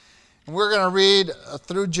We're going to read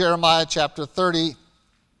through Jeremiah chapter 30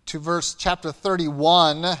 to chapter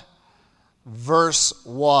 31, verse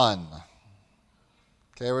 1.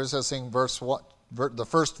 Okay, we're just sing the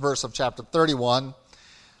first verse of chapter 31.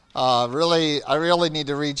 I really need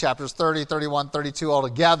to read chapters 30, 31, 32 all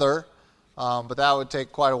together, but that would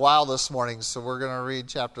take quite a while this morning. So we're going to read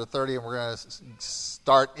chapter 30, and we're going to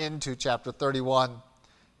start into chapter 31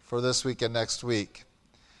 for this week and next week.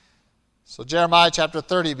 So Jeremiah chapter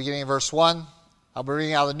 30, beginning of verse 1. I'll be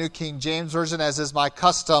reading out of the New King James Version, as is my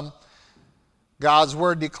custom. God's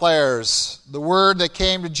word declares, "The word that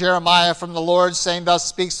came to Jeremiah from the Lord, saying, Thus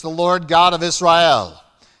speaks the Lord God of Israel,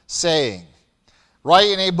 saying,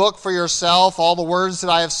 Write in a book for yourself all the words that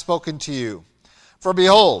I have spoken to you. For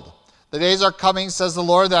behold, the days are coming, says the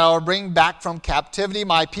Lord, that I will bring back from captivity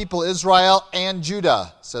my people Israel and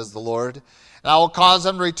Judah, says the Lord. And I will cause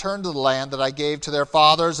them to return to the land that I gave to their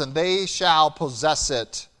fathers, and they shall possess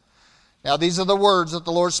it. Now these are the words that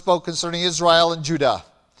the Lord spoke concerning Israel and Judah.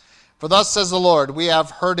 For thus says the Lord, we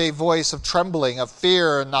have heard a voice of trembling, of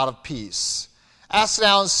fear, and not of peace. Ask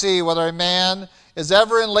now and see whether a man is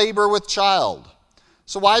ever in labor with child.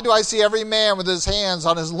 So why do I see every man with his hands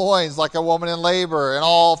on his loins like a woman in labor, and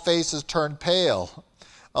all faces turned pale?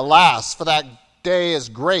 Alas, for that day is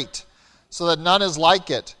great, so that none is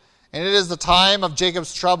like it. And it is the time of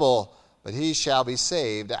Jacob's trouble, but he shall be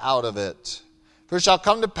saved out of it. For it shall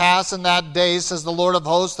come to pass in that day, says the Lord of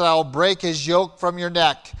hosts, that I will break his yoke from your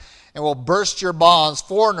neck, and will burst your bonds.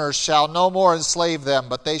 Foreigners shall no more enslave them,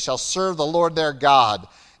 but they shall serve the Lord their God,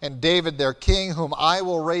 and David their king, whom I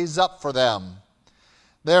will raise up for them.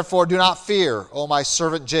 Therefore do not fear, O my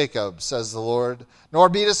servant Jacob, says the Lord, nor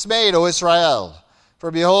be dismayed, O Israel.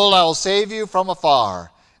 For behold, I will save you from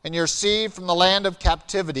afar, and your seed from the land of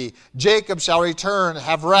captivity. Jacob shall return,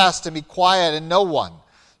 have rest, and be quiet, and no one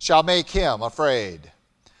shall make him afraid.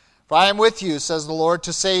 For I am with you, says the Lord,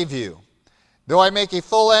 to save you. Though I make a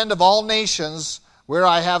full end of all nations where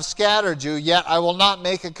I have scattered you, yet I will not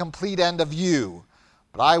make a complete end of you,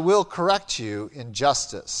 but I will correct you in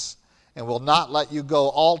justice, and will not let you go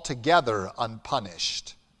altogether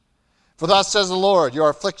unpunished. For thus says the Lord, your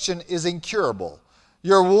affliction is incurable,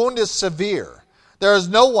 your wound is severe. There is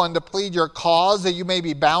no one to plead your cause that you may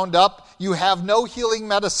be bound up. You have no healing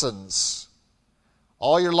medicines.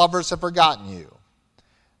 All your lovers have forgotten you.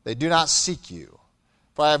 They do not seek you.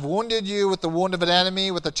 For I have wounded you with the wound of an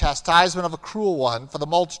enemy, with the chastisement of a cruel one, for the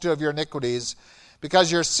multitude of your iniquities,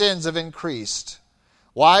 because your sins have increased.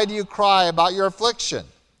 Why do you cry about your affliction?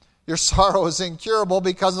 Your sorrow is incurable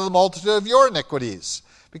because of the multitude of your iniquities.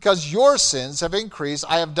 Because your sins have increased,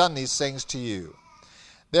 I have done these things to you.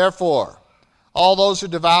 Therefore, all those who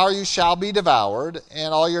devour you shall be devoured,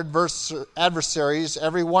 and all your adversaries,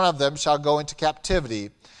 every one of them, shall go into captivity.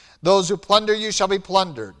 Those who plunder you shall be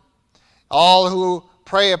plundered. All who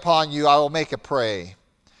prey upon you I will make a prey.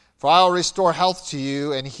 For I will restore health to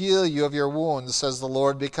you and heal you of your wounds, says the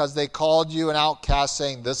Lord, because they called you an outcast,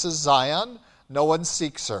 saying, This is Zion, no one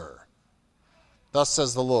seeks her. Thus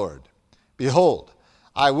says the Lord, Behold,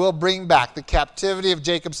 I will bring back the captivity of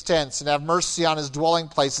Jacob's tents and have mercy on his dwelling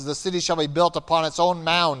places. The city shall be built upon its own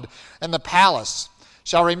mound, and the palace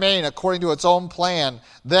shall remain according to its own plan.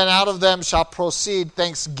 Then out of them shall proceed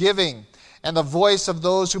thanksgiving and the voice of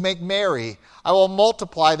those who make merry. I will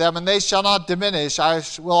multiply them, and they shall not diminish. I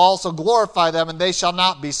will also glorify them, and they shall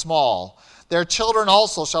not be small. Their children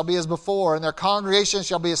also shall be as before, and their congregation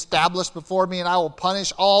shall be established before me, and I will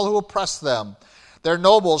punish all who oppress them. Their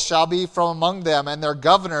nobles shall be from among them, and their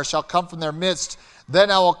governor shall come from their midst.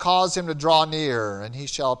 Then I will cause him to draw near, and he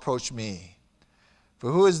shall approach me.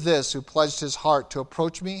 For who is this who pledged his heart to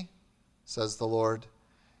approach me? Says the Lord.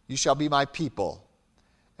 You shall be my people,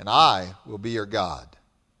 and I will be your God.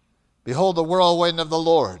 Behold, the whirlwind of the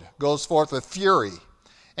Lord goes forth with fury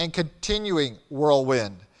and continuing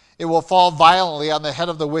whirlwind. It will fall violently on the head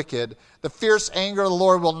of the wicked. The fierce anger of the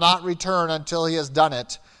Lord will not return until he has done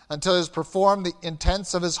it, until he has performed the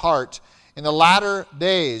intents of his heart. In the latter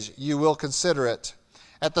days you will consider it.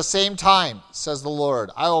 At the same time, says the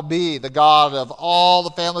Lord, I will be the God of all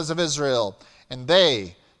the families of Israel, and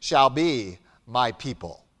they shall be my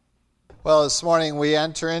people. Well, this morning we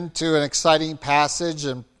enter into an exciting passage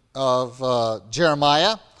of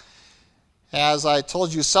Jeremiah. As I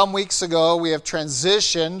told you some weeks ago, we have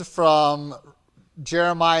transitioned from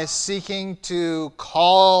Jeremiah seeking to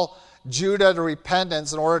call Judah to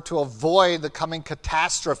repentance in order to avoid the coming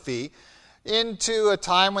catastrophe into a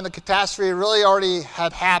time when the catastrophe really already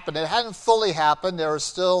had happened. It hadn't fully happened. There was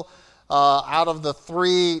still, out of the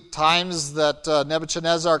 3 times that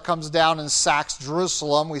Nebuchadnezzar comes down and sacks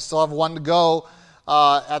Jerusalem, we still have one to go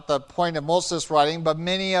at the point of most of this writing, but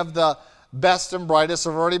many of the best and brightest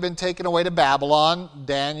have already been taken away to Babylon,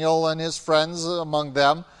 Daniel and his friends among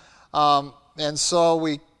them. And so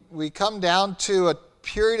we come down to a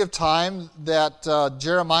period of time that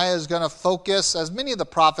Jeremiah is going to focus, as many of the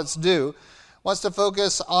prophets do, wants to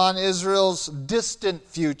focus on Israel's distant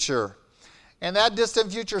future. And that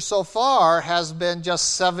distant future so far has been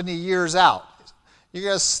just 70 years out. You're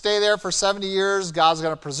going to stay there for 70 years. God's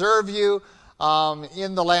going to preserve you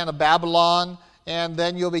in the land of Babylon, and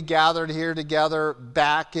then you'll be gathered here together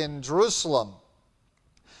back in Jerusalem.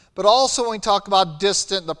 But also when we talk about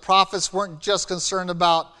distant, the prophets weren't just concerned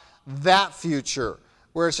about that future,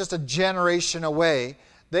 where it's just a generation away.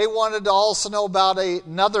 They wanted to also know about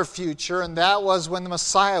another future, and that was when the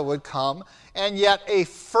Messiah would come, and yet a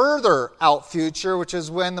further out future, which is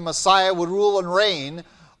when the Messiah would rule and reign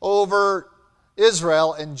over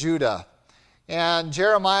Israel and Judah. And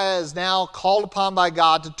Jeremiah is now called upon by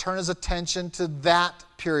God to turn his attention to that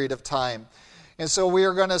period of time. And so we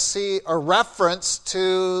are going to see a reference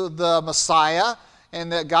to the Messiah,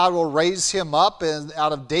 and that God will raise him up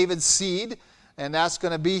out of David's seed, and that's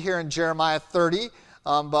going to be here in Jeremiah 30.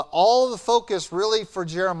 But all of the focus really for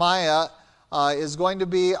Jeremiah is going to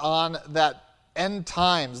be on that end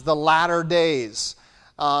times, the latter days,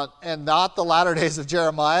 and not the latter days of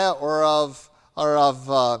Jeremiah or of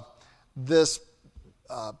this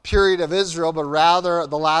period of Israel, but rather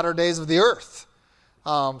the latter days of the earth.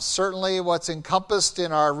 Certainly what's encompassed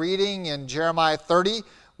in our reading in Jeremiah 30,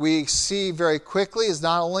 we see very quickly is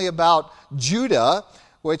not only about Judah,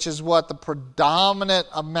 which is what the predominant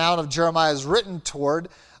amount of Jeremiah is written toward,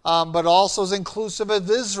 but also is inclusive of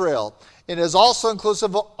Israel. It is also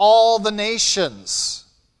inclusive of all the nations.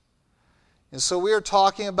 And so we are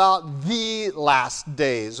talking about the last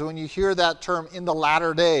days. When you hear that term, in the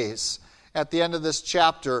latter days, at the end of this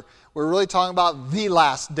chapter, we're really talking about the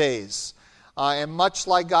last days. And much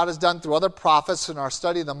like God has done through other prophets in our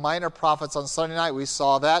study of the minor prophets on Sunday night, we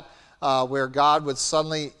saw that where God would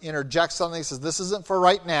suddenly interject something. He says, this isn't for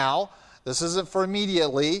right now. This isn't for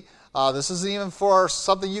immediately. This isn't even for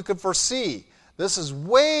something you could foresee. This is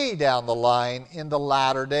way down the line in the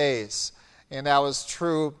latter days. And that was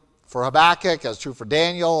true for Habakkuk, as true for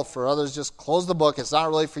Daniel, for others. Just close the book. It's not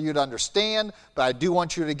really for you to understand, but I do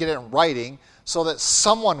want you to get it in writing so that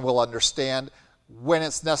someone will understand when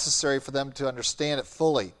it's necessary for them to understand it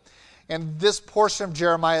fully. And this portion of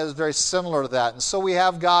Jeremiah is very similar to that. And so we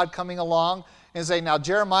have God coming along and saying, now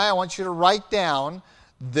Jeremiah, I want you to write down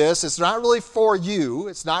this. It's not really for you.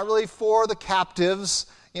 It's not really for the captives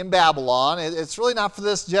in Babylon. It's really not for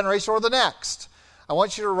this generation or the next. I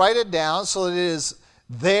want you to write it down so that it is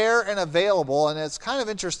there and available. And it's kind of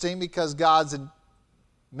interesting because God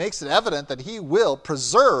makes it evident that he will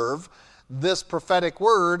preserve this prophetic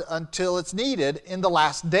word until it's needed in the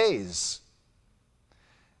last days.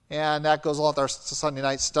 And that goes along with our Sunday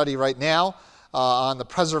night study right now on the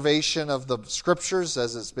preservation of the Scriptures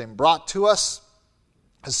as it's been brought to us.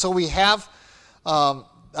 And so we have an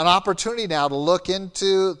opportunity now to look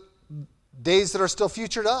into days that are still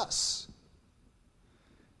future to us.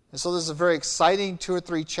 And so this is a very exciting 2 or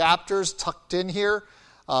 3 chapters tucked in here.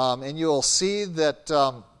 And you'll see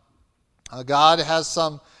that God has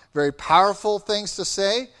some very powerful things to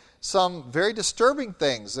say, some very disturbing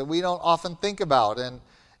things that we don't often think about. And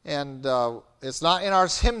it's not in our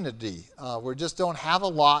hymnody. We just don't have a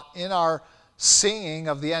lot in our singing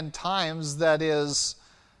of the end times that is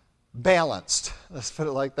balanced. Let's put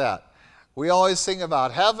it like that. We always sing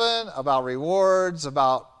about heaven, about rewards,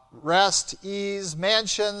 about rest, ease,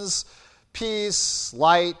 mansions, peace,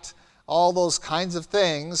 light, all those kinds of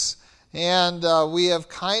things. And we have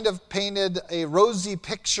kind of painted a rosy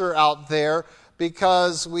picture out there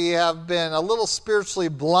because we have been a little spiritually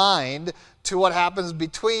blind to what happens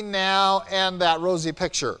between now and that rosy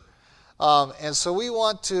picture. And so we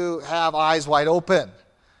want to have eyes wide open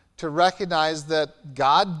to recognize that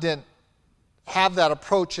God didn't have that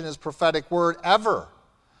approach in his prophetic word ever,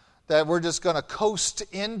 that we're just going to coast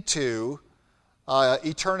into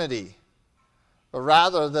eternity, but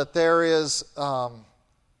rather that there is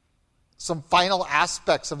some final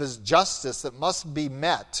aspects of his justice that must be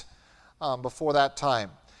met before that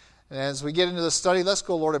time. And as we get into the study, let's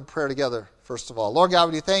go, Lord, in prayer together, first of all. Lord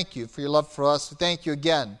God, we thank you for your love for us. We thank you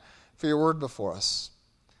again for your word before us.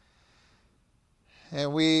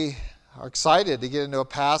 And we are excited to get into a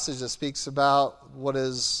passage that speaks about what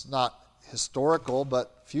is not historical,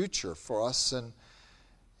 but future for us.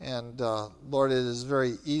 And Lord, it is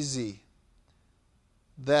very easy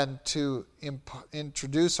then to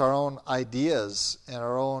introduce our own ideas and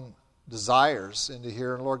our own desires into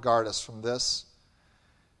here. And Lord, guard us from this.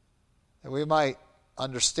 And we might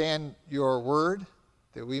understand your word,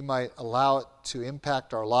 that we might allow it to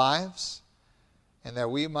impact our lives, and that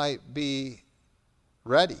we might be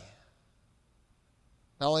ready,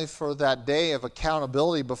 not only for that day of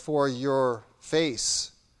accountability before your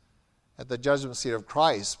face at the judgment seat of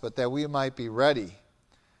Christ, but that we might be ready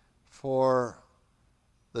for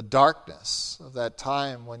the darkness of that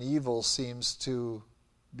time when evil seems to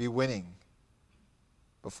be winning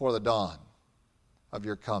before the dawn of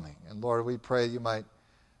your coming. And Lord, we pray you might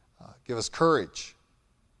give us courage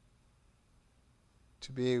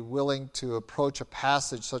to be willing to approach a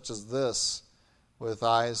passage such as this with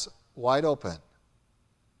eyes wide open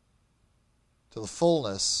to the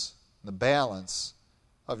fullness and the balance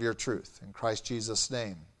of your truth. In Christ Jesus'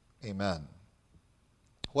 name, amen.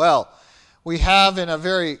 Well, we have in a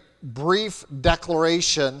very brief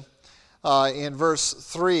declaration in verse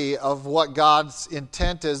 3 of what God's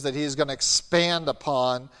intent is that he's going to expand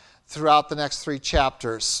upon throughout the next 3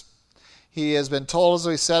 chapters. He has been told, as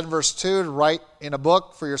we said in verse 2, to write in a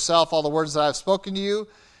book for yourself all the words that I have spoken to you.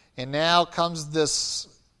 And now comes this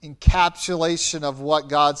encapsulation of what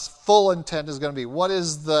God's full intent is going to be. What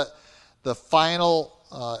is the final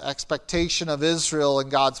expectation of Israel and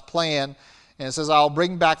God's plan? And it says, I will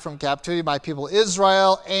bring back from captivity my people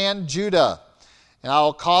Israel and Judah. And I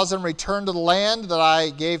will cause them to return to the land that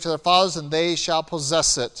I gave to their fathers, and they shall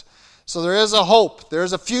possess it. So there is a hope. There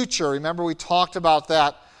is a future. Remember, we talked about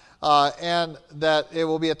that. And that it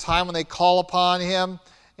will be a time when they call upon him,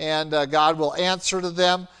 and God will answer to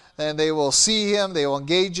them, and they will see him, they will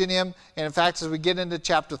engage in him. And in fact, as we get into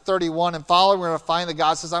chapter 31 and following, we're going to find that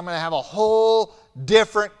God says, I'm going to have a whole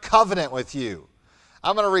different covenant with you.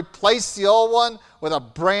 I'm going to replace the old one with a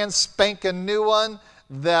brand spanking new one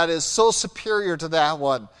that is so superior to that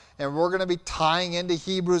one. And we're going to be tying into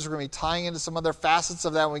Hebrews. We're going to be tying into some other facets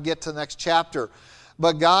of that when we get to the next chapter.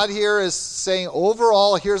 But God here is saying,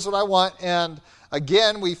 overall, here's what I want. And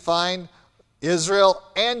again, we find Israel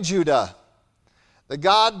and Judah. That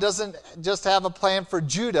God doesn't just have a plan for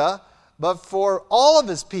Judah, but for all of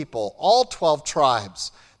his people, all 12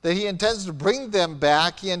 tribes. That he intends to bring them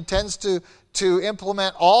back. He intends to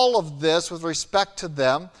implement all of this with respect to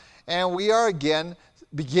them. And we are again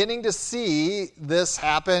beginning to see this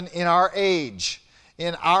happen in our age,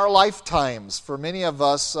 in our lifetimes. For many of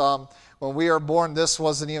us, when we were born, this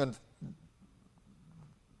wasn't even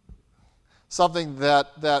something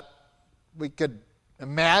that we could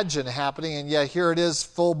imagine happening, and yet here it is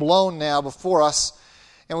full-blown now before us.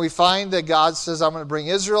 And we find that God says, I'm going to bring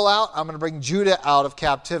Israel out, I'm going to bring Judah out of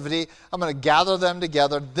captivity, I'm going to gather them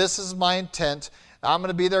together, this is my intent, I'm going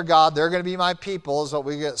to be their God, they're going to be my people, is what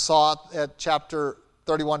we saw at chapter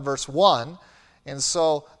 31, verse 1. And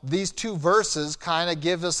so these 2 verses kind of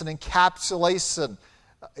give us an encapsulation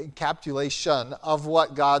of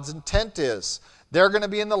what God's intent is. They're going to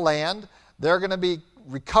be in the land. They're going to be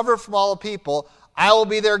recovered from all the people. I will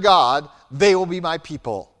be their God. They will be my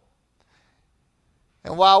people.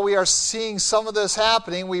 And while we are seeing some of this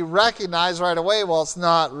happening, we recognize right away, well, it's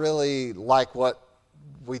not really like what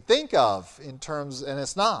we think of in terms, and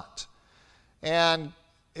it's not. And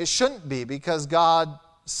it shouldn't be, because God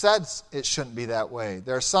says it shouldn't be that way.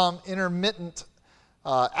 There are some intermittent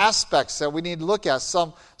aspects that we need to look at,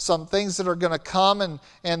 some things that are going to come,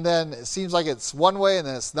 and then it seems like it's one way, and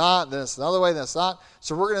then it's not, then it's another way, then it's not.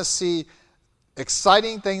 So we're going to see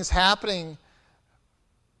exciting things happening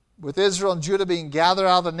with Israel and Judah being gathered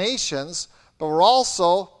out of the nations, but we're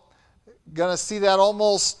also going to see that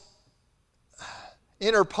almost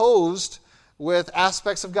interposed with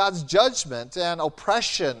aspects of God's judgment and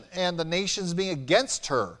oppression and the nations being against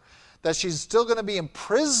her, that she's still going to be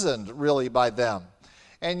imprisoned really by them.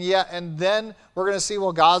 And then we're going to see,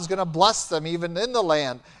 well, God's going to bless them even in the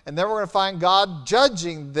land. And then we're going to find God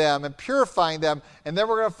judging them and purifying them. And then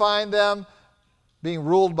we're going to find them being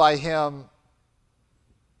ruled by him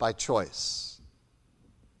by choice.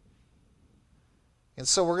 And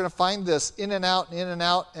so we're going to find this in and out,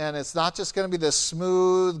 and it's not just going to be this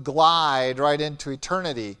smooth glide right into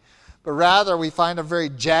eternity, but rather we find a very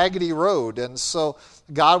jaggedy road. And so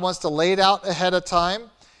God wants to lay it out ahead of time,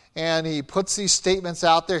 and he puts these statements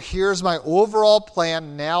out there. Here's my overall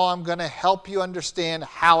plan. Now I'm going to help you understand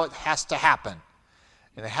how it has to happen.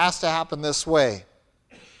 And it has to happen this way.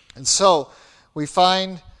 And so we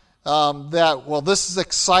find that, well, this is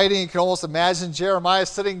exciting. You can almost imagine Jeremiah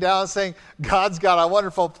sitting down saying, God's got a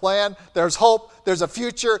wonderful plan. There's hope. There's a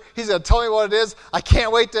future. He's going to tell me what it is. I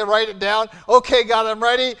can't wait to write it down. Okay, God, I'm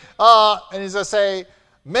ready. And he's going to say,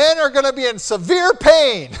 men are going to be in severe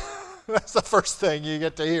pain. That's the first thing you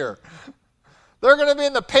get to hear. They're going to be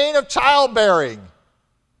in the pain of childbearing.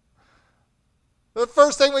 The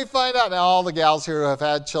first thing we find out, now all the gals here who have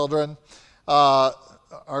had children are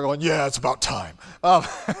going, yeah, it's about time.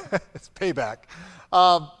 It's payback.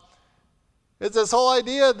 It's this whole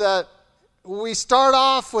idea that we start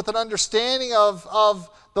off with an understanding of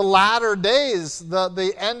the latter days,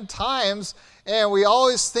 the end times, and we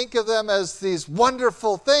always think of them as these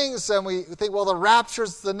wonderful things, and we think, well, the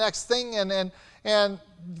rapture's the next thing, and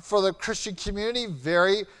for the Christian community,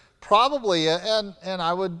 very probably, and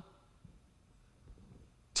I would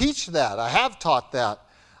teach that. I have taught that.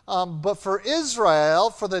 But for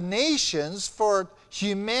Israel, for the nations, for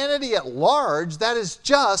humanity at large, that is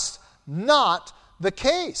just not the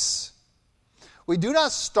case. We do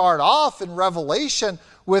not start off in Revelation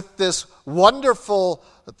with this wonderful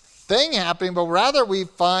thing happening, but rather we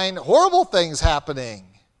find horrible things happening.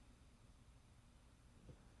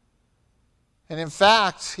 And in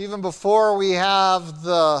fact, even before we have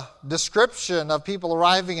the description of people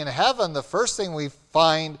arriving in heaven, the first thing we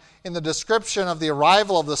find in the description of the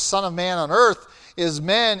arrival of the Son of Man on earth is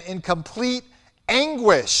men in complete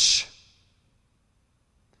anguish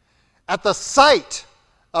at the sight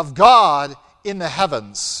of God in the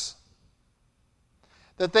heavens.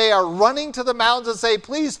 That they are running to the mountains and say,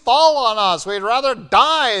 please fall on us. We'd rather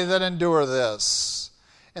die than endure this.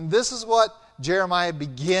 And this is what Jeremiah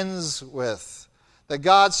begins with. That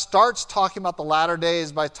God starts talking about the latter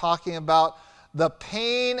days by talking about the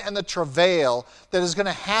pain and the travail that is going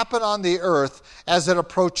to happen on the earth as it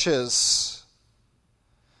approaches.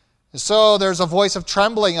 And so there's a voice of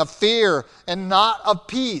trembling, of fear, and not of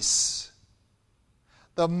peace.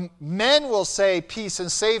 The men will say peace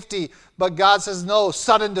and safety, but God says no,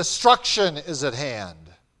 sudden destruction is at hand.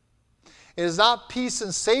 It is not peace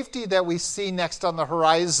and safety that we see next on the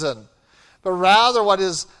horizon, but rather what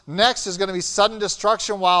is next is going to be sudden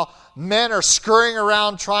destruction while men are scurrying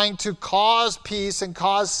around trying to cause peace and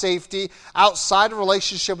cause safety outside of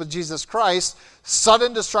relationship with Jesus Christ.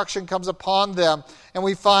 Sudden destruction comes upon them, and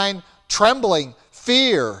we find trembling,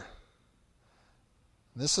 fear.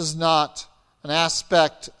 This is not an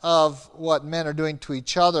aspect of what men are doing to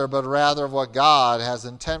each other, but rather of what God has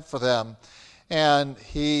intent for them. And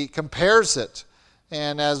he compares it.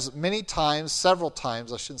 And as many times, several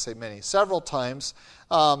times, I shouldn't say many, several times,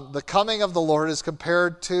 the coming of the Lord is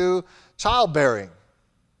compared to childbearing.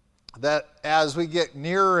 That as we get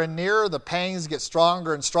nearer and nearer, the pangs get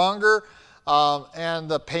stronger and stronger, and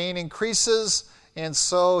the pain increases. And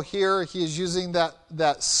so here he is using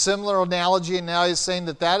that similar analogy, and now he's saying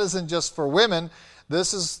that isn't just for women.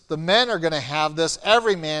 This is, the men are going to have this,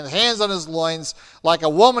 every man, hands on his loins, like a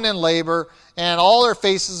woman in labor, and all their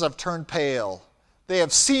faces have turned pale. They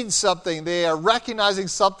have seen something. They are recognizing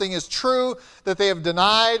something is true that they have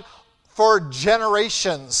denied for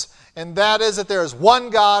generations. And that is that there is one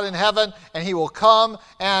God in heaven, and he will come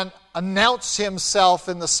and announce himself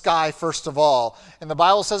in the sky first of all. And the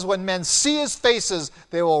Bible says when men see his faces,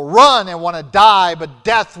 they will run and want to die, but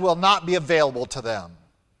death will not be available to them.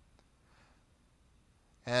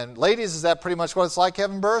 And ladies, is that pretty much what it's like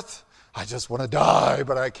having birth? I just want to die,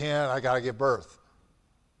 but I can't. I got to give birth.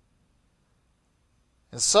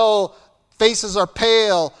 And so faces are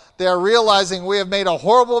pale. They are realizing we have made a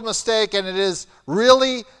horrible mistake, and it is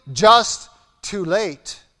really just too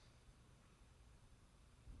late.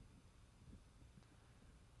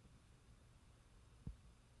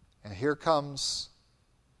 And here comes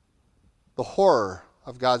the horror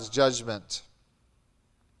of God's judgment.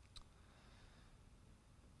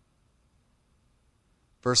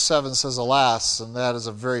 Verse 7 says, alas, and that is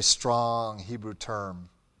a very strong Hebrew term.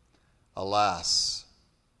 Alas.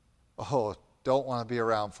 Oh, don't want to be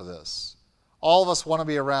around for this. All of us want to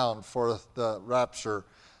be around for the rapture.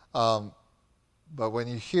 But when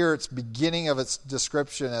you hear its beginning of its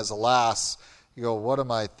description as alas, you go, what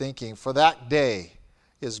am I thinking? For that day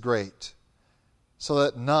is great, so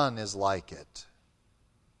that none is like it.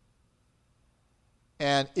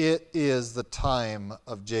 And it is the time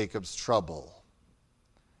of Jacob's trouble.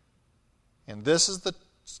 And this is the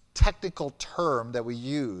technical term that we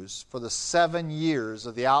use for the 7 years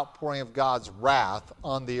of the outpouring of God's wrath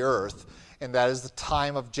on the earth, and that is the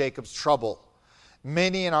time of Jacob's trouble.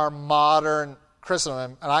 Many in our modern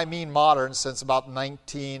Christendom, and I mean modern since about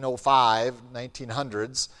 1905,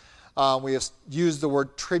 1900s, we have used the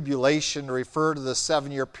word tribulation to refer to the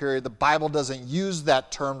 7-year period. The Bible doesn't use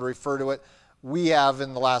that term to refer to it. We have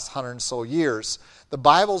in the last 100 and so years. The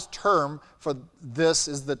Bible's term for this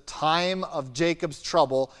is the time of Jacob's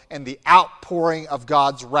trouble and the outpouring of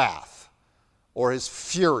God's wrath or his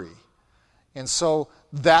fury. And so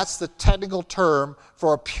that's the technical term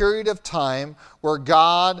for a period of time where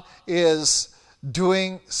God is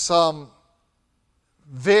doing some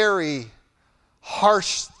very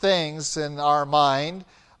harsh things in our mind,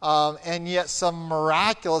 and yet some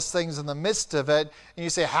miraculous things in the midst of it. And you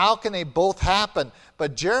say, how can they both happen?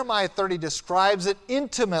 But Jeremiah 30 describes it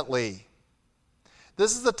intimately.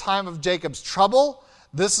 This is the time of Jacob's trouble.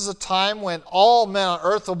 This is a time when all men on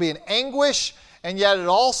earth will be in anguish, and yet it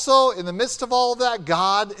also, in the midst of all of that,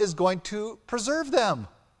 God is going to preserve them.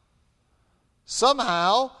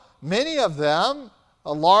 Somehow, many of them,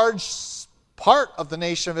 a large part of the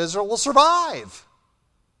nation of Israel, will survive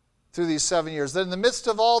through these 7 years. Then in the midst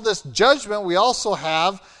of all this judgment, we also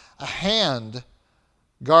have a hand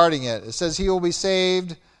guarding it. It says he will be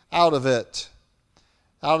saved out of it,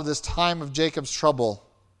 out of this time of Jacob's trouble,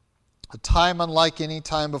 a time unlike any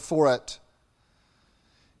time before it.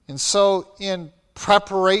 And so in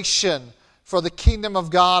preparation for the kingdom of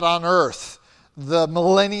God on earth, the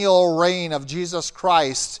millennial reign of Jesus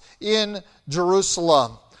Christ in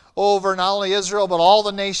Jerusalem, over not only Israel, but all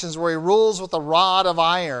the nations, where he rules with a rod of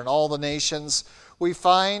iron, all the nations, we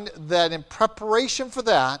find that in preparation for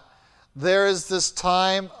that, there is this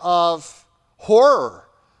time of horror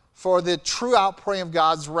for the true outpouring of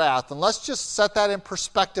God's wrath. And let's just set that in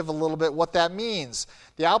perspective a little bit, what that means.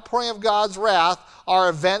 The outpouring of God's wrath are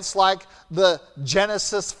events like the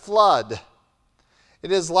Genesis flood.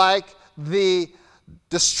 It is like the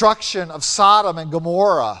destruction of Sodom and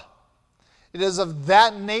Gomorrah. It is of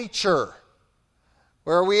that nature,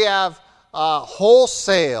 where we have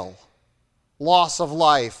wholesale loss of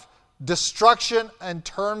life, destruction in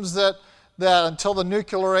terms that until the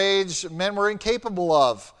nuclear age men were incapable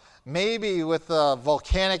of. Maybe with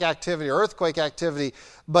volcanic activity, earthquake activity,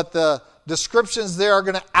 but the descriptions there are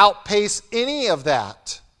going to outpace any of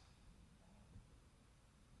that.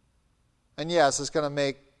 And yes, it's going to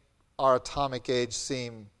make our atomic age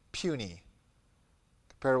seem puny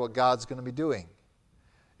compared to what God's going to be doing.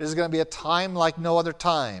 It is going to be a time like no other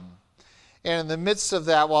time. And in the midst of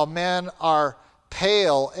that, while men are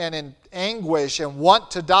pale and in anguish and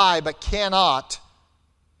want to die but cannot,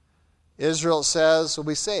 Israel says will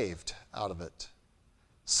be saved out of it.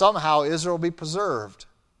 Somehow Israel will be preserved.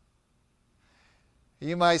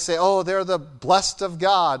 You might say, oh, they're the blessed of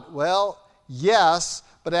God. Well, yes,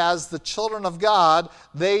 but as the children of God,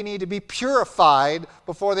 they need to be purified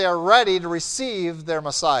before they are ready to receive their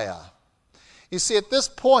Messiah. You see, at this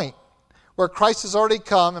point, where Christ has already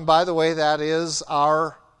come, and by the way, that is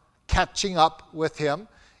our catching up with him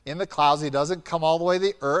in the clouds. He doesn't come all the way to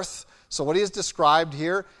the earth. So what he has described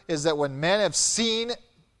here is that when men have seen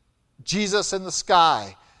Jesus in the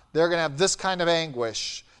sky, they're going to have this kind of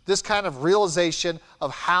anguish, this kind of realization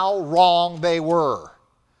of how wrong they were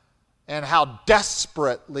and how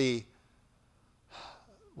desperately,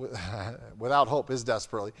 without hope is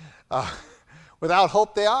desperately, without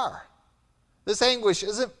hope they are. This anguish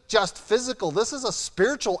isn't just physical. This is a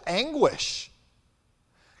spiritual anguish.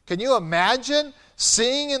 Can you imagine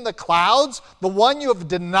seeing in the clouds the one you have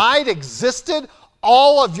denied existed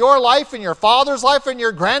all of your life and your father's life and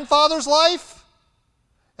your grandfather's life?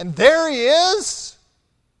 And there he is.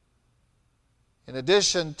 In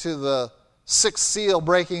addition to the sixth seal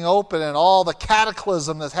breaking open and all the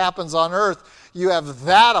cataclysm that happens on earth, you have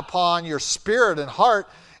that upon your spirit and heart,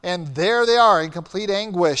 and there they are in complete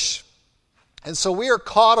anguish. And so we are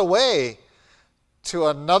caught away to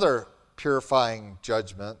another purifying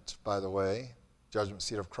judgment, by the way, judgment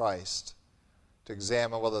seat of Christ, to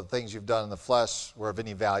examine whether the things you've done in the flesh were of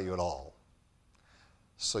any value at all.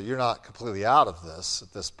 So you're not completely out of this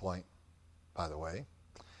at this point, by the way.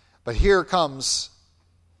 But here comes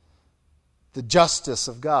the justice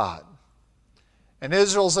of God. And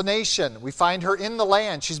Israel's a nation. We find her in the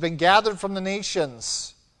land. She's been gathered from the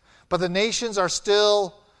nations. But the nations are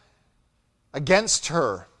still against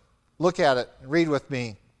her. Look at it. Read with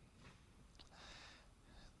me.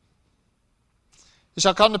 It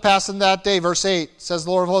shall come to pass in that day, verse 8, says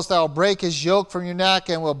the Lord of hosts, that I will break his yoke from your neck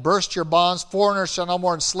and will burst your bonds. Foreigners shall no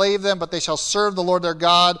more enslave them, but they shall serve the Lord their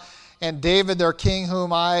God and David their king,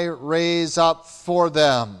 whom I raise up for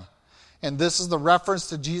them. And this is the reference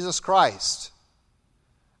to Jesus Christ.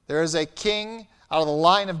 There is a king out of the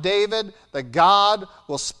line of David that God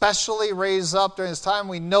will specially raise up during his time.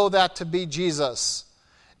 We know that to be Jesus.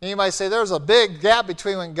 And you might say there's a big gap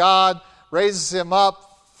between when God raises him up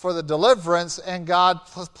for the deliverance and God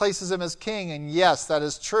places him as king. And yes, that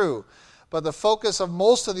is true. But the focus of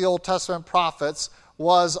most of the Old Testament prophets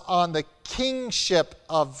was on the kingship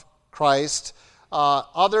of Christ.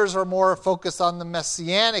 Others are more focused on the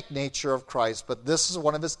messianic nature of Christ, but this is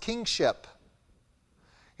one of his kingship.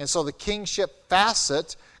 And so the kingship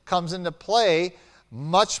facet comes into play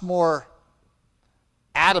much more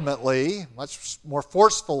adamantly, much more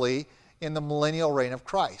forcefully in the millennial reign of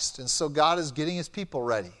Christ. And so God is getting his people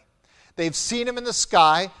ready. They've seen him in the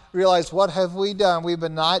sky, realized, what have we done? We've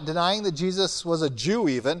been denying that Jesus was a Jew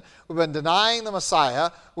even. We've been denying the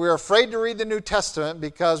Messiah. We're afraid to read the New Testament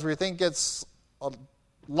because we think it's a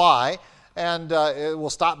lie, and it will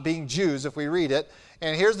stop being Jews if we read it.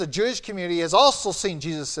 And here's the Jewish community has also seen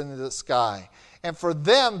Jesus in the sky. And for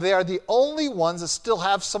them, they are the only ones that still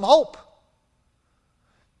have some hope,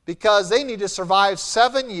 because they need to survive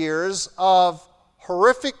 7 years of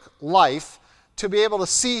horrific life to be able to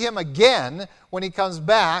see him again when he comes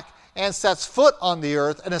back and sets foot on the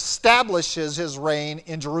earth and establishes his reign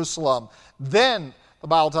in Jerusalem. Then, the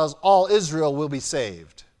Bible tells us, all Israel will be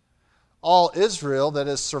saved. All Israel that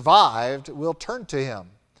has survived will turn to him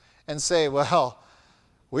and say, well,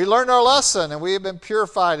 we learned our lesson and we have been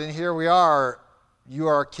purified, and here we are. You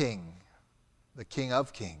are King, the King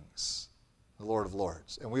of kings, the Lord of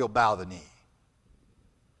lords, and we will bow the knee.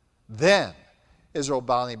 Then Israel will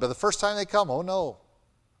bow the knee. But the first time they come, oh no,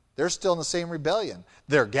 they're still in the same rebellion.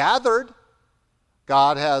 They're gathered.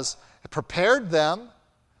 God has prepared them,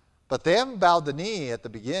 but they haven't bowed the knee at the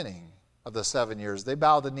beginning of the 7 years. They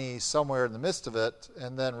bow the knee somewhere in the midst of it,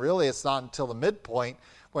 and then really it's not until the midpoint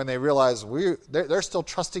when they realize they're still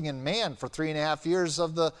trusting in man for 3.5 years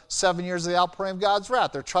of the 7 years of the outpouring of God's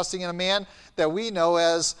wrath. They're trusting in a man that we know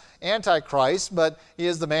as Antichrist, but he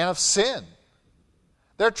is the man of sin.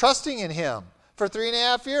 They're trusting in him for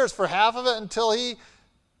 3.5 years, for half of it, until he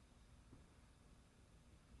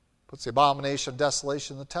puts the abomination of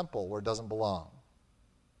desolation in the temple where it doesn't belong.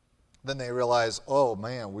 Then they realize, oh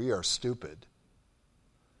man, we are stupid.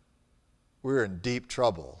 We're in deep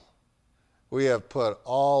trouble. We have put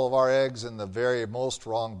all of our eggs in the very most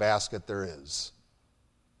wrong basket there is.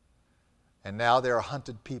 And now they are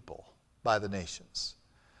hunted people by the nations.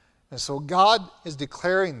 And so God is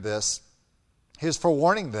declaring this. He is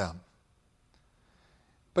forewarning them.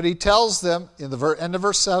 But he tells them in the end of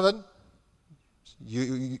verse 7,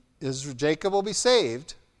 Jacob will be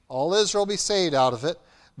saved. All Israel will be saved out of it.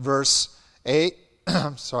 Verse 8,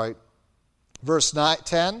 verse 9,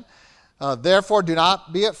 10, therefore do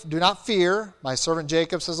not fear, my servant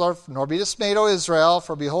Jacob, says Lord, nor be dismayed, O Israel,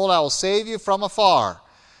 for behold, I will save you from afar.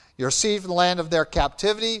 Your seed from the land of their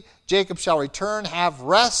captivity. Jacob shall return, have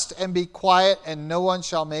rest, and be quiet, and no one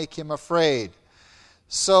shall make him afraid.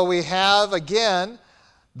 So we have, again,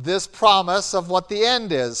 this promise of what the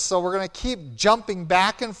end is. So we're going to keep jumping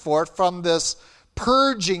back and forth from this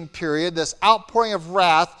purging period, this outpouring of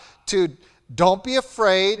wrath, to don't be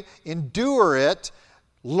afraid, endure it,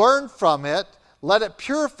 learn from it, let it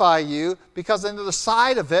purify you, because on the other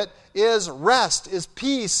side of it is rest, is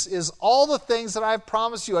peace, is all the things that I've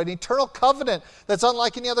promised you, an eternal covenant that's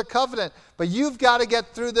unlike any other covenant. But you've got to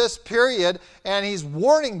get through this period, and he's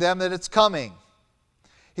warning them that it's coming.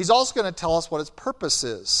 He's also going to tell us what its purpose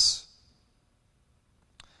is.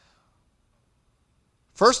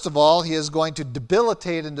 First of all, he is going to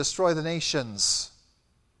debilitate and destroy the nations.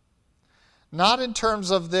 Not in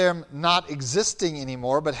terms of them not existing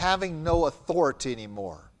anymore, but having no authority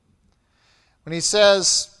anymore. When he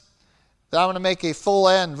says that I'm going to make a full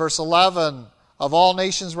end, verse 11, of all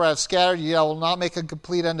nations where I have scattered you, I will not make a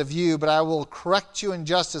complete end of you, but I will correct you in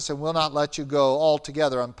justice and will not let you go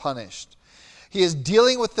altogether unpunished. He is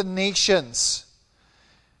dealing with the nations.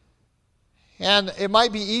 And it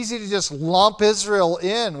might be easy to just lump Israel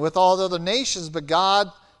in with all the other nations, but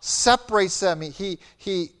God separates them. He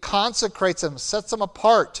consecrates them, sets them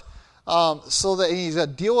apart, so that he's going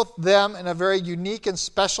to deal with them in a very unique and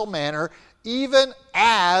special manner, even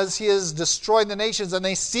as he is destroying the nations. And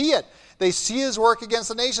they see it. They see his work against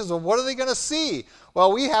the nations. Well, what are they going to see?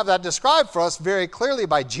 Well, we have that described for us very clearly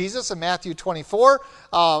by Jesus in Matthew 24,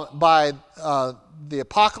 by the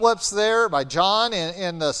apocalypse there, by John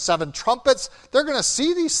in the 7 trumpets. They're going to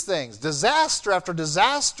see these things, disaster after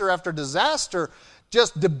disaster after disaster,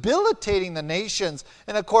 just debilitating the nations.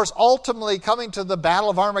 And of course, ultimately coming to the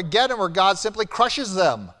battle of Armageddon, where God simply crushes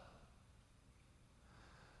them.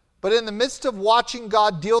 But in the midst of watching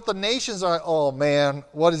God deal with the nations, are like, oh man,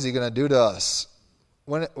 what is he going to do to us?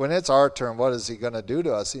 When it's our turn, what is he going to do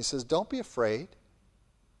to us? He says, don't be afraid.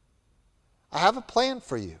 I have a plan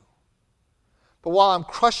for you. But while I'm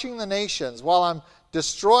crushing the nations, while I'm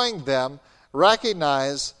destroying them,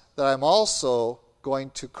 recognize that I'm also going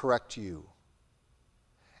to correct you.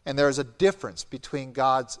 And there is a difference between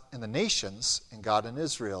God and the nations and God and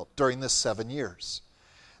Israel during this 7 years.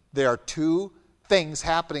 There are two things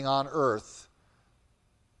happening on earth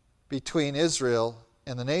between Israel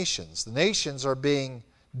and the nations. The nations are being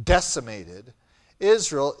decimated.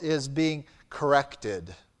 Israel is being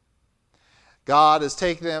corrected. God is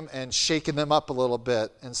taking them and shaking them up a little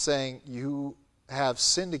bit and saying, you have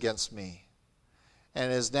sinned against me.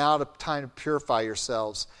 And it is now the time to purify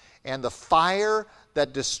yourselves. And the fire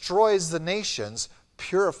that destroys the nations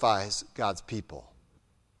purifies God's people.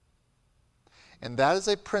 And that is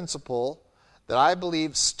a principle that I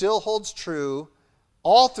believe still holds true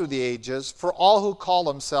all through the ages for all who call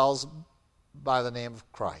themselves by the name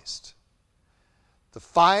of Christ. The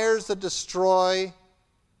fires that destroy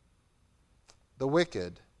the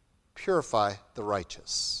wicked purify the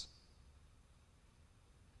righteous.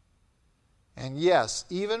 And yes,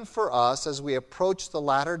 even for us, as we approach the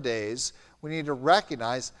latter days, we need to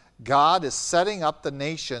recognize God is setting up the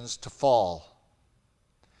nations to fall.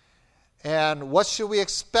 And what should we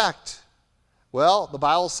expect? Well, the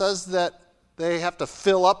Bible says that they have to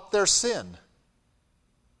fill up their sin.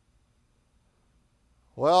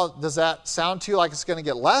 Well, does that sound to you like it's going to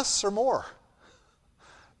get less or more?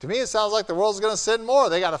 To me, it sounds like the world's going to sin more.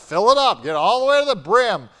 They got to fill it up, get all the way to the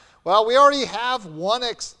brim. Well, we already have one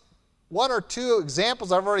or two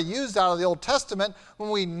examples I've already used out of the Old Testament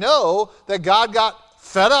when we know that God got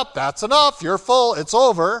fed up. That's enough. You're full. It's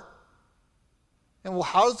over. And well,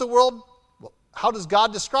 how does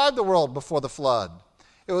God describe the world before the flood?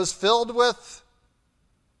 It was filled with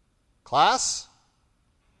class,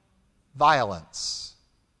 violence.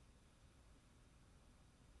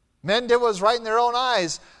 Men did what was right in their own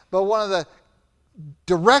eyes, but one of the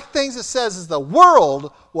direct things it says is the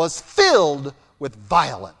world was filled with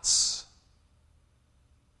violence.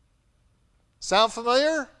 Sound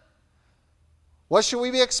familiar? What should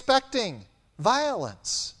we be expecting?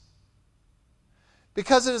 Violence.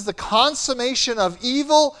 Because it is the consummation of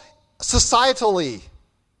evil societally.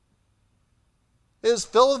 It is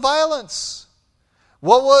filled with violence.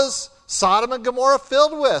 What was Sodom and Gomorrah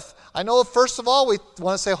filled with? I know, first of all, we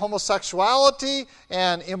want to say homosexuality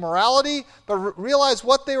and immorality, but realize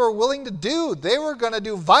what they were willing to do. They were going to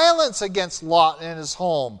do violence against Lot and his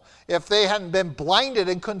home if they hadn't been blinded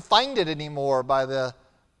and couldn't find it anymore by the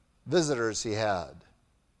visitors he had.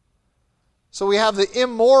 So we have the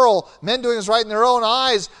immoral, men doing what's right in their own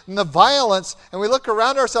eyes, and the violence, and we look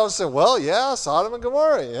around ourselves and say, well, yeah, Sodom and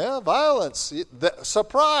Gomorrah, yeah, violence. The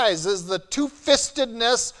surprise is the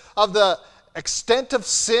two-fistedness of the extent of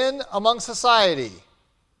sin among society.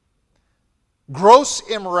 Gross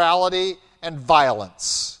immorality and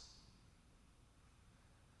violence.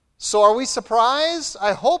 So are we surprised?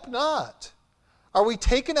 I hope not. Are we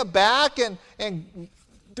taken aback and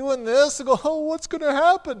doing this and go, oh, what's going to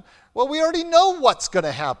happen? Well, we already know what's going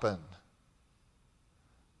to happen.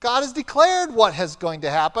 God has declared what is going to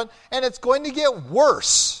happen, and it's going to get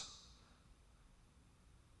worse.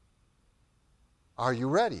 Are you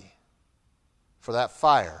ready for that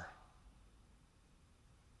fire?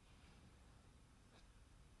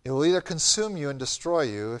 It will either consume you and destroy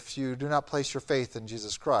you if you do not place your faith in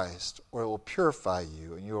Jesus Christ, or it will purify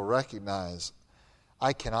you and you will recognize,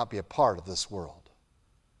 I cannot be a part of this world.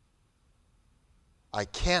 I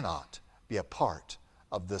cannot be a part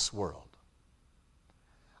of this world.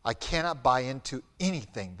 I cannot buy into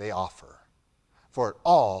anything they offer, for it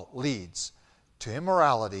all leads to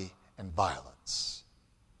immorality and violence.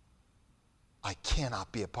 I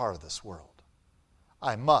cannot be a part of this world.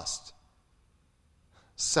 I must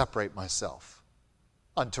separate myself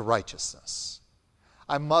unto righteousness.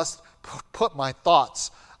 I must put my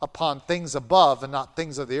thoughts upon things above and not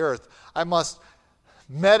things of the earth. I must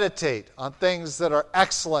meditate on things that are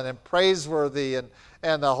excellent and praiseworthy,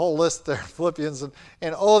 and the whole list there, Philippians, and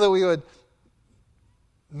oh, that we would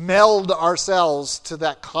meld ourselves to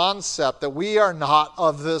that concept that we are not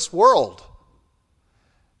of this world.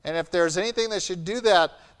 And if there's anything that should do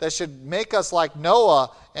that should make us like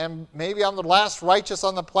Noah, and maybe I'm the last righteous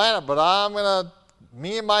on the planet, but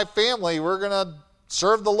me and my family, we're going to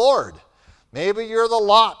serve the Lord. Maybe you're the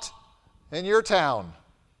Lot in your town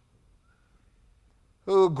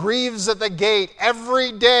who grieves at the gate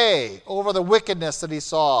every day over the wickedness that he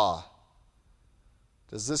saw.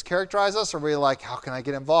 Does this characterize us? Or are we like, how can I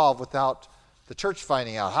get involved without the church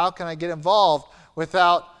finding out? How can I get involved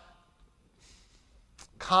without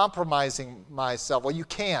compromising myself? Well, you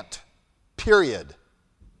can't. Period.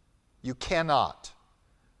 You cannot.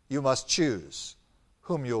 You must choose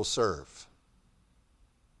whom you'll serve.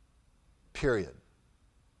 Period.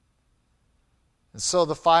 And so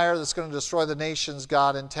the fire that's going to destroy the nations,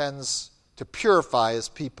 God intends to purify his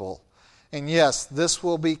people. And yes, this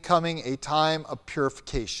will be coming a time of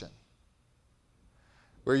purification,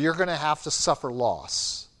 where you're going to have to suffer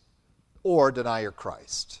loss or deny your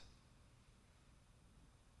Christ.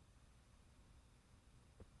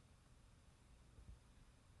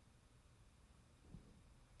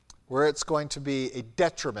 where it's going to be a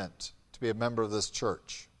detriment to be a member of this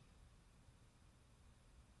church.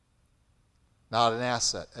 Not an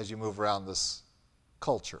asset as you move around this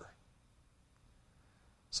culture.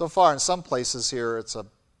 So far, in some places here, it's a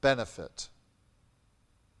benefit.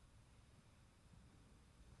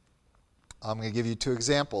 I'm going to give you 2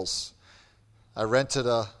 examples. I rented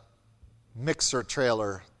a mixer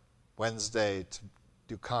trailer Wednesday to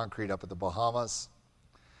do concrete up at the Bahamas.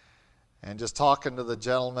 And just talking to the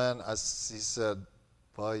gentleman, he said,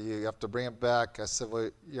 well, you have to bring it back. I said,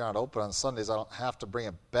 well, you're not open on Sundays. I don't have to bring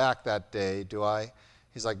it back that day, do I?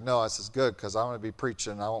 He's like, no. I says, good, because I'm going to be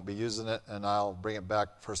preaching. I won't be using it, and I'll bring it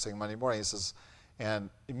back first thing Monday morning. He says, and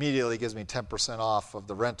immediately gives me 10% off of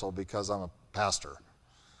the rental because I'm a pastor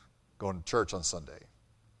going to church on Sunday.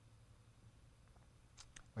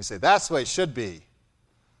 We say, that's the way it should be.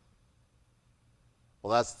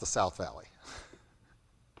 Well, that's the South Valley.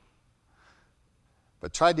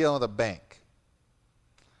 But try dealing with a bank.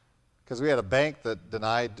 Because we had a bank that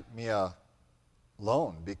denied me a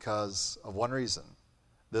loan because of one reason.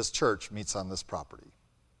 This church meets on this property.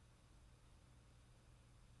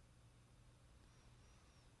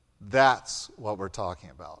 That's what we're talking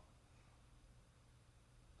about.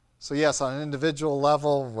 So yes, on an individual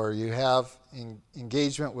level where you have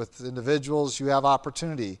engagement with individuals, you have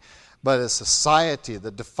opportunity. But as society, the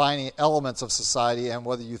defining elements of society, and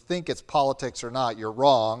whether you think it's politics or not, you're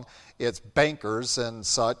wrong. It's bankers and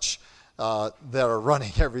such that are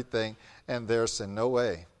running everything. And they're saying, no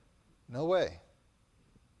way. No way.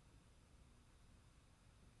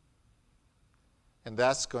 And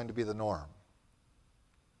that's going to be the norm.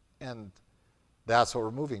 And that's what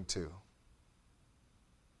we're moving to.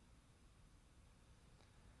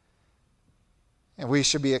 And we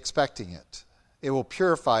should be expecting it. It will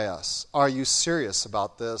purify us. Are you serious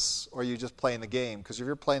about this, or are you just playing the game? Because if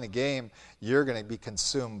you're playing the game, you're going to be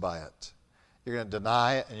consumed by it. You're going to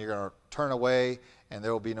deny it, and you're going to turn away, and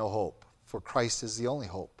there will be no hope. For Christ is the only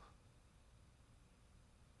hope.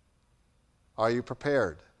 Are you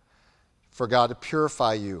prepared for God to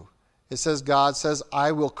purify you? It says, God says,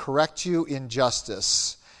 I will correct you in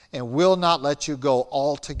justice and will not let you go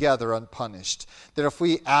altogether unpunished. That if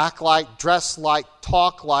we act like, dress like,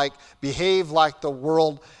 talk like, behave like the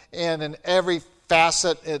world, and in every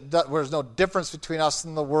facet, there's no difference between us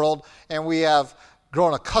and the world, and we have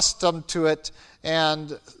grown accustomed to it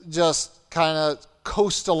and just kind of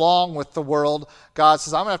coast along with the world, God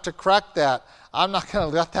says, I'm going to have to correct that. I'm not going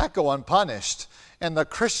to let that go unpunished. And the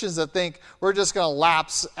Christians that think we're just going to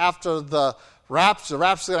lapse after the rapture's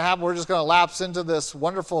going to happen, we're just going to lapse into this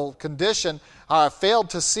wonderful condition, failed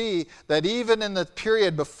to see that even in the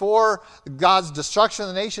period before God's destruction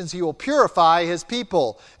of the nations, He will purify His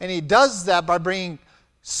people. And He does that by bringing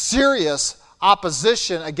serious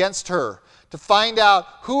opposition against her to find out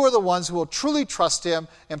who are the ones who will truly trust Him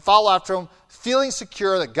and follow after Him, feeling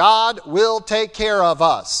secure that God will take care of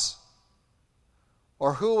us.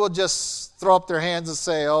 Or who will just throw up their hands and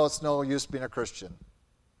say, oh, it's no use being a Christian.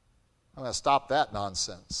 I'm going to stop that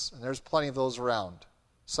nonsense. And there's plenty of those around.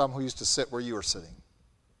 Some who used to sit where you were sitting.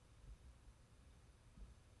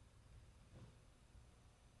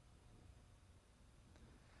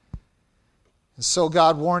 And so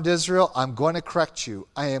God warned Israel, I'm going to correct you.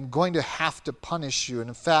 I am going to have to punish you. And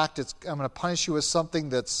in fact, I'm going to punish you with something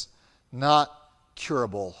that's not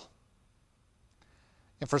curable.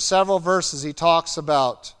 And for several verses, he talks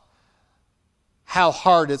about how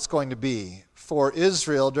hard it's going to be for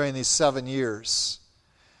Israel during these 7 years.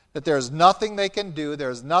 That there's nothing they can do,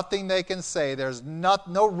 there's nothing they can say, there's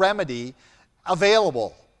no remedy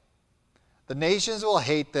available. The nations will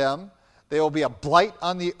hate them, they will be a blight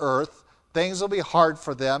on the earth, things will be hard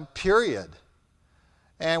for them, period.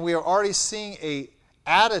 And we are already seeing an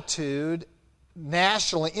attitude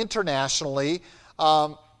nationally, internationally,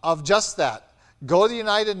 of just that. Go to the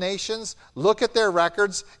United Nations, look at their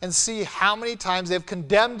records, and see how many times they've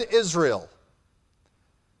condemned Israel.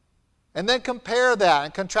 And then compare that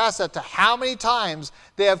and contrast that to how many times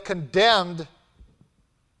they have condemned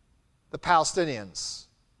the Palestinians,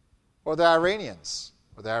 or the Iranians,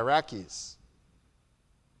 or the Iraqis,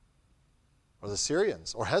 or the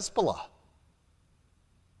Syrians, or Hezbollah.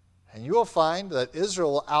 And you will find that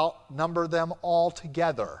Israel will outnumber them all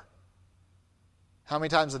together. How many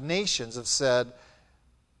times the nations have said,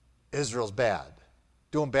 Israel's bad,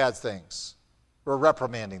 doing bad things. We're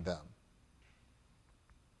reprimanding them.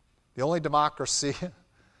 The only democracy, the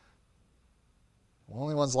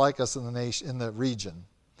only ones like us in the nation, in the region.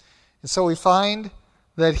 And so we find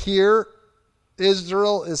that here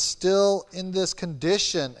Israel is still in this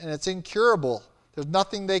condition, and it's incurable. There's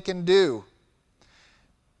nothing they can do.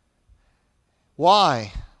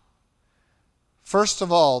 Why? First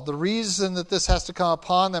of all, the reason that this has to come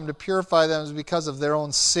upon them to purify them is because of their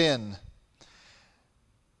own sin.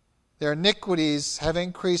 Their iniquities have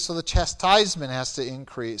increased, so the chastisement has to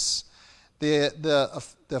increase. The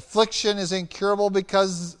affliction is incurable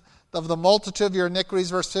because of the multitude of your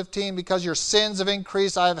iniquities, verse 15, because your sins have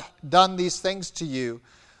increased, I have done these things to you.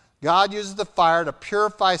 God uses the fire to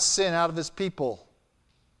purify sin out of his people.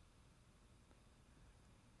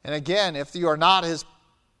 And again, if you are not his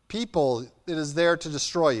people, it is there to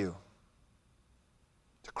destroy you,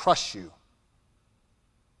 to crush you.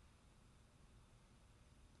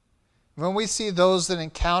 When we see those that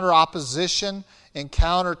encounter opposition,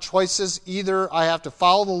 encounter choices, either I have to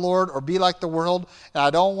follow the Lord or be like the world, and I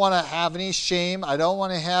don't want to have any shame, I don't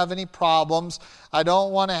want to have any problems, I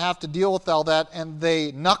don't want to have to deal with all that, and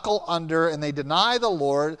they knuckle under and they deny the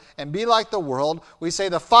Lord and be like the world, we say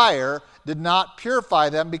the fire did not purify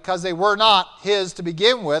them because they were not his to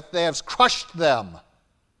begin with. They have crushed them.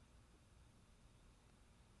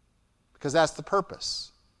 Because that's the purpose.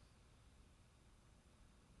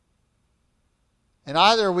 And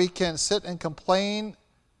either we can sit and complain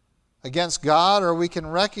against God, or we can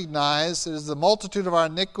recognize it is the multitude of our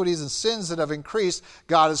iniquities and sins that have increased.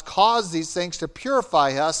 God has caused these things to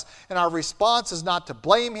purify us, and our response is not to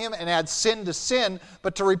blame him and add sin to sin,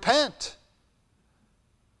 but to repent.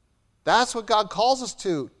 That's what God calls us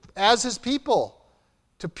to, as his people,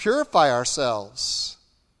 to purify ourselves.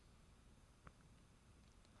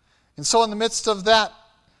 And so in the midst of that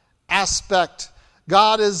aspect,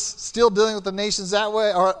 God is still dealing with the nations that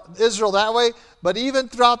way, or Israel that way, but even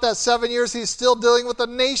throughout that 7 years, he's still dealing with the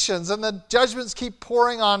nations, and the judgments keep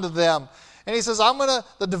pouring onto them. And he says,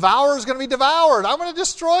 the devourer is going to be devoured. I'm going to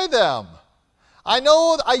destroy them. I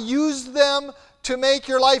know I used them to make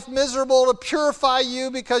your life miserable, to purify you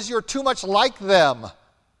because you're too much like them.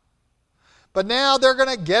 But now they're going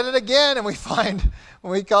to get it again, and we find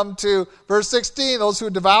when we come to verse 16, those who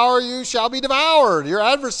devour you shall be devoured. Your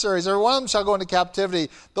adversaries, every one of them shall go into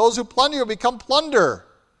captivity. Those who plunder you become plunder.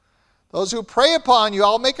 Those who prey upon you,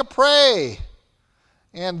 I'll make a prey.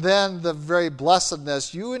 And then the very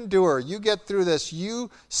blessedness, you endure, you get through this, you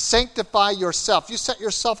sanctify yourself, you set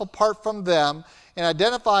yourself apart from them, and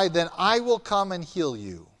identify, then I will come and heal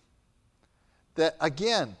you. That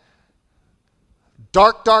again,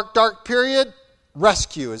 dark period,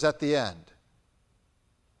 rescue is at the end.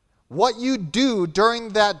 What you do during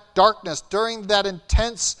that darkness, during that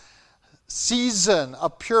intense season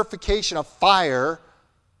of purification, of fire,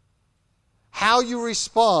 how you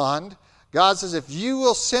respond, God says, if you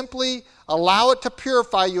will simply allow it to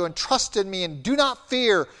purify you and trust in me and do not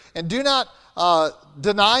fear and do not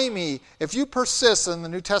deny me, if you persist, in the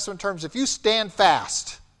New Testament terms, if you stand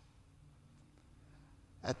fast,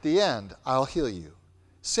 at the end, I'll heal you.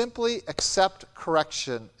 Simply accept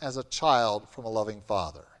correction as a child from a loving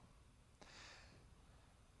father.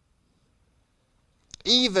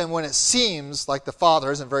 Even when it seems like the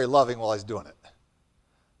father isn't very loving while he's doing it.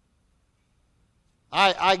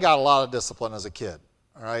 I got a lot of discipline as a kid,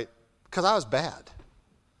 all right? Because I was bad.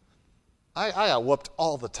 I got whooped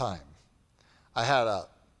all the time. I had a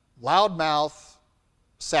loud mouth,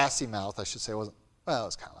 sassy mouth, I should say. It was kind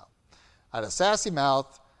of loud. I had a sassy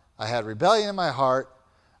mouth. I had rebellion in my heart.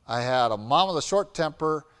 I had a mom with a short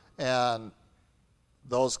temper, and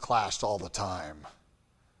those clashed all the time.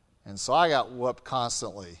 And so I got whooped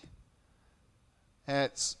constantly. And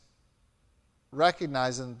it's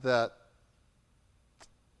recognizing that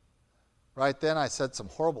right then I said some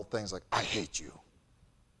horrible things like, I hate you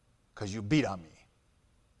because you beat on me.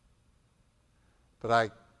 But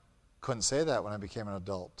I couldn't say that when I became an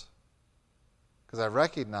adult because I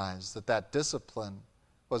recognized that discipline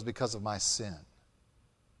was because of my sin.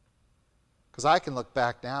 Because I can look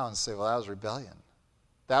back now and say, well, that was rebellion.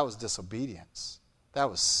 That was disobedience. That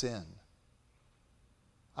was sin.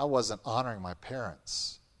 I wasn't honoring my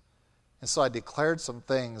parents. And so I declared some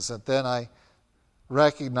things, and then I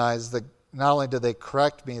recognized that not only did they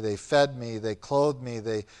correct me, they fed me, they clothed me,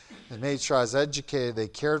 they made sure I was educated, they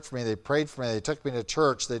cared for me, they prayed for me, they took me to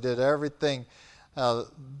church, they did everything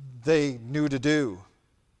they knew to do.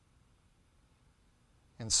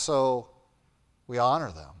 And so we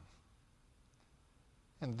honor them.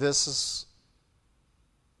 And this is,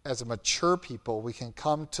 as a mature people, we can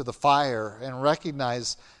come to the fire and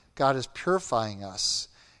recognize God is purifying us.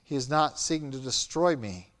 He is not seeking to destroy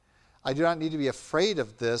me. I do not need to be afraid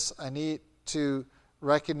of this. I need to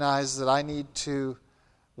recognize that I need to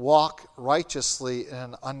walk righteously in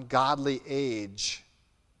an ungodly age,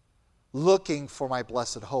 looking for my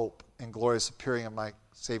blessed hope and glorious appearing of my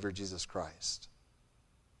Savior Jesus Christ.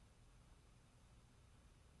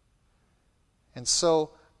 And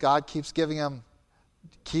so God keeps giving them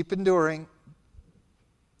Keep enduring.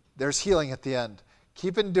 There's healing at the end.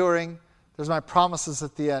 Keep enduring. There's my promises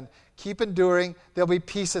at the end. Keep enduring. There'll be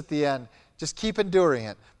peace at the end. Just keep enduring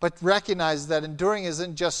it. But recognize that enduring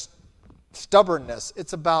isn't just stubbornness.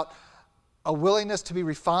 It's about a willingness to be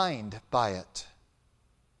refined by it.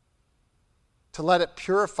 To let it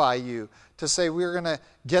purify you. To say we're going to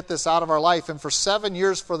get this out of our life. And for 7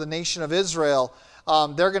 years for the nation of Israel,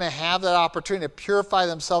 they're going to have that opportunity to purify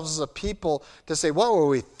themselves as a people. To say, what were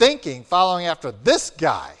we thinking following after this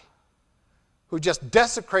guy who just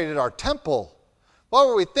desecrated our temple? What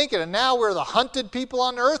were we thinking? And now we're the hunted people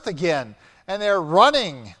on earth again. And they're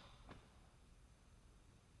running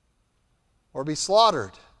or be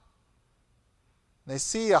slaughtered. They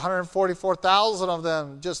see 144,000 of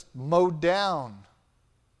them just mowed down.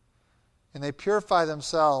 And they purify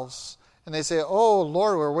themselves. And they say, oh,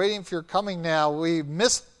 Lord, we're waiting for your coming now. We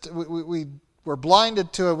we're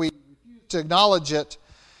blinded to it. We refuse to acknowledge it.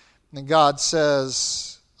 And God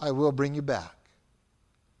says, I will bring you back.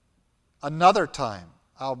 Another time,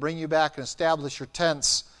 I'll bring you back and establish your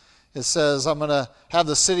tents. It says, I'm going to have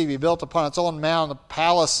the city be built upon its own mound, the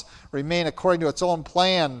palace remain according to its own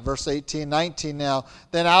plan. Verse 18, 19 now.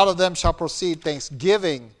 Then out of them shall proceed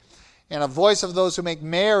thanksgiving and a voice of those who make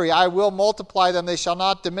merry. I will multiply them, they shall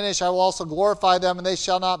not diminish. I will also glorify them, and they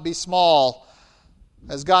shall not be small.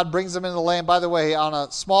 As God brings them into the land, by the way, on a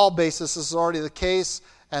small basis, this is already the case.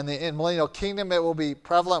 And in millennial kingdom, it will be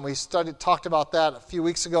prevalent. We talked about that a few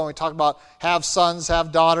weeks ago. And we talked about have sons,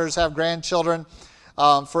 have daughters, have grandchildren.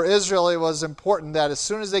 For Israel, it was important that as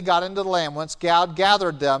soon as they got into the land, once God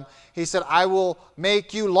gathered them, he said, I will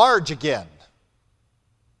make you large again.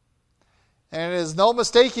 And it is no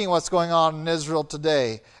mistaking what's going on in Israel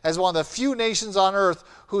today as one of the few nations on earth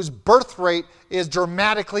whose birth rate is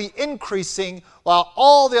dramatically increasing while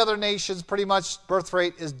all the other nations pretty much birth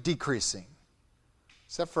rate is decreasing.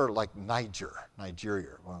 Except for like Nigeria,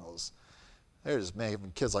 one of those. They're just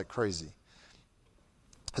making kids like crazy.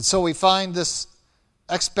 And so we find this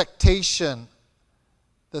expectation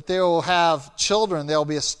that they will have children, they'll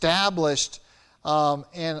be established,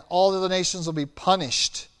 and all the other nations will be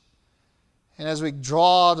punished. And as we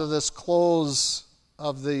draw to this close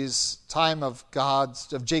of this time of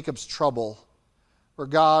Jacob's trouble, where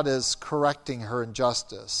God is correcting her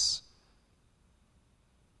injustice,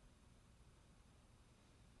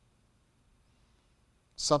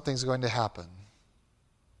 something's going to happen.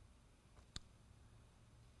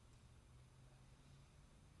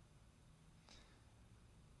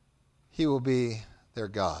 He will be their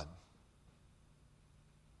God.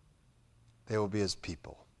 They will be his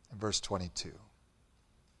people. In verse 22.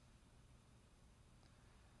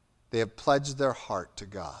 They have pledged their heart to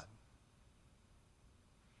God.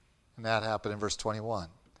 And that happened in verse 21.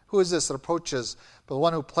 Who is this that approaches but the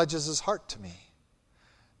one who pledges his heart to me?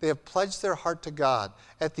 They have pledged their heart to God.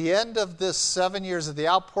 At the end of this 7 years of the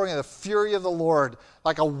outpouring of the fury of the Lord,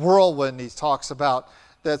 like a whirlwind he talks about,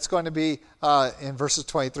 that's going to be, in verses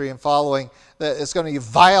 23 and following, that it's going to be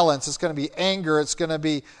violence, it's going to be anger, it's going to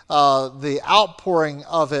be the outpouring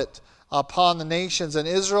of it upon the nations. And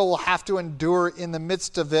Israel will have to endure in the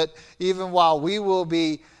midst of it, even while we will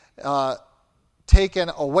be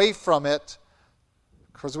taken away from it,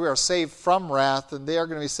 because we are saved from wrath, and they are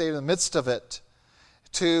going to be saved in the midst of it,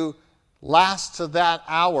 to last to that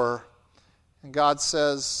hour. And God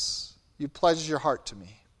says, you pledged your heart to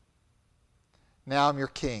me. Now I'm your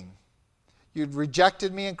king. You'd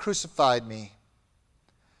rejected me and crucified me.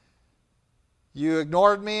 You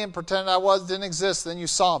ignored me and pretended I didn't exist. Then you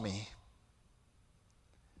saw me.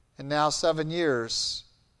 And now 7 years,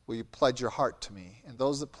 will you pledge your heart to me? And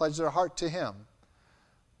those that pledge their heart to him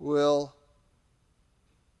will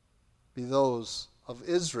be those of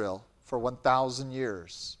Israel for 1,000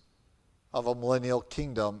 years of a millennial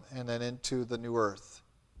kingdom and then into the new earth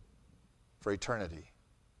for eternity.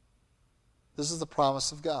 This is the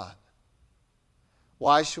promise of God.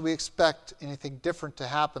 Why should we expect anything different to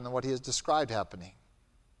happen than what he has described happening?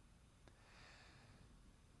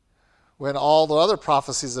 When all the other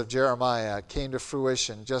prophecies of Jeremiah came to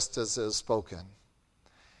fruition just as it was spoken.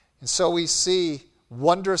 And so we see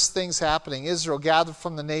wondrous things happening. Israel gathered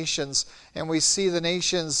from the nations, and we see the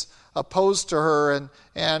nations opposed to her,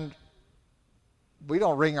 and we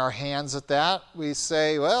don't wring our hands at that. We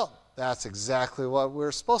say, well, that's exactly what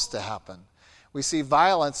we're supposed to happen. We see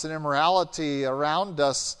violence and immorality around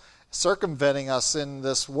us, circumventing us in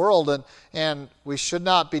this world, and we should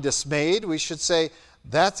not be dismayed. We should say,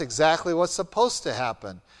 that's exactly what's supposed to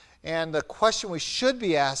happen. And the question we should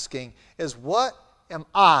be asking is, what am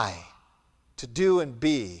I to do and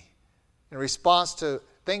be in response to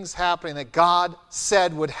things happening that God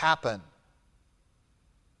said would happen?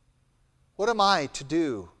 What am I to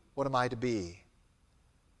do? What am I to be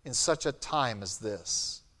in such a time as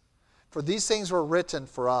this? For these things were written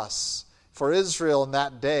for us, for Israel in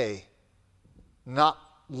that day, not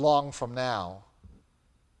long from now,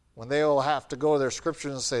 when they will have to go to their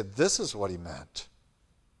scriptures and say, this is what he meant.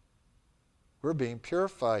 We're being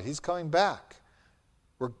purified. He's coming back.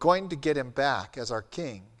 We're going to get him back as our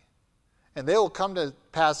king. And they will come to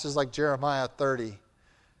passages like Jeremiah 30,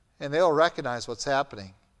 and they'll recognize what's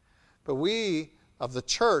happening. But we of the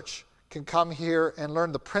church can come here and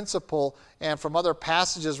learn the principle, and from other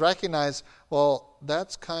passages recognize, well,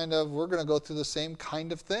 that's we're going to go through the same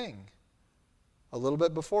kind of thing a little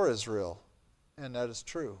bit before Israel. And that is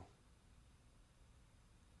true.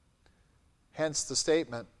 Hence the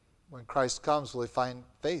statement, when Christ comes, will he find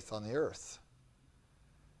faith on the earth?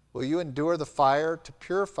 Will you endure the fire to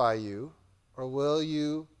purify you, or will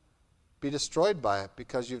you be destroyed by it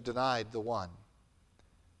because you've denied the one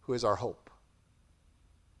who is our hope?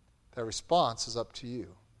 That response is up to you.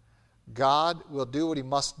 God will do what he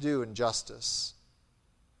must do in justice.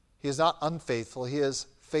 He is not unfaithful, he is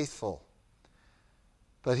faithful.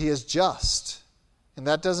 But he is just. And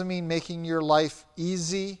that doesn't mean making your life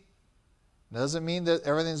easy. It doesn't mean that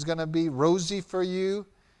everything's going to be rosy for you.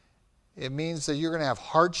 It means that you're going to have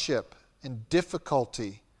hardship and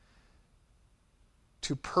difficulty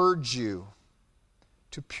to purge you,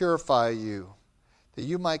 to purify you, that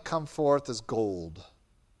you might come forth as gold,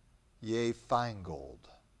 yea, fine gold,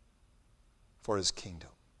 for his kingdom.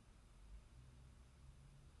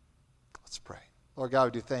 Let's pray. Lord God,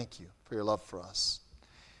 we do thank you for your love for us.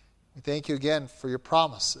 We thank you again for your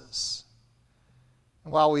promises.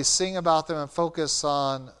 And while we sing about them and focus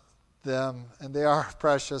on them, and they are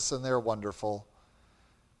precious and they're wonderful,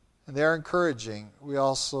 and they're encouraging, we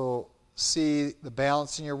also see the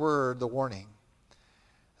balance in your word, the warning,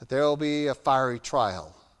 that there will be a fiery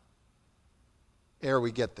trial ere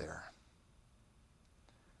we get there.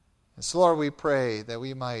 And so, Lord, we pray that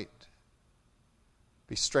we might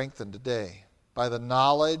be strengthened today by the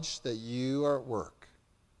knowledge that you are at work,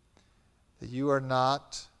 that you are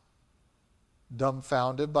not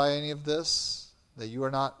dumbfounded by any of this, that you are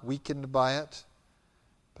not weakened by it,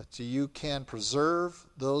 but you can preserve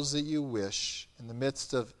those that you wish in the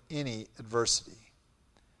midst of any adversity,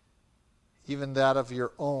 even that of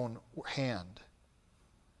your own hand.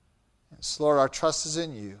 And so, Lord, our trust is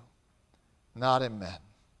in you, not in men.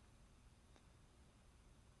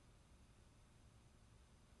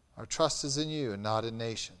 Our trust is in you and not in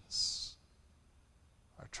nations.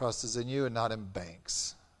 Our trust is in you and not in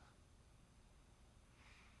banks.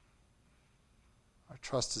 Our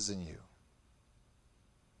trust is in you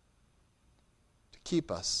to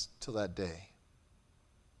keep us till that day.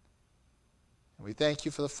 And we thank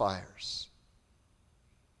you for the fires.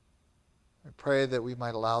 We pray that we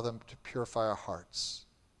might allow them to purify our hearts,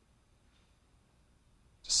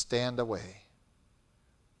 to stand away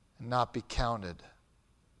and not be counted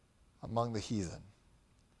among the heathen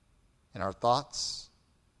in our thoughts,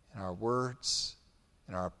 in our words,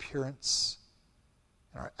 in our appearance,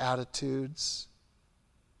 in our attitudes,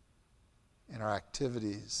 in our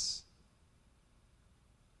activities.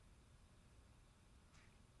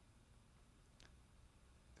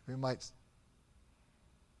 That we might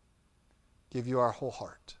give you our whole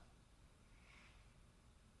heart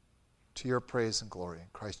to your praise and glory. In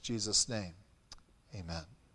Christ Jesus' name, amen.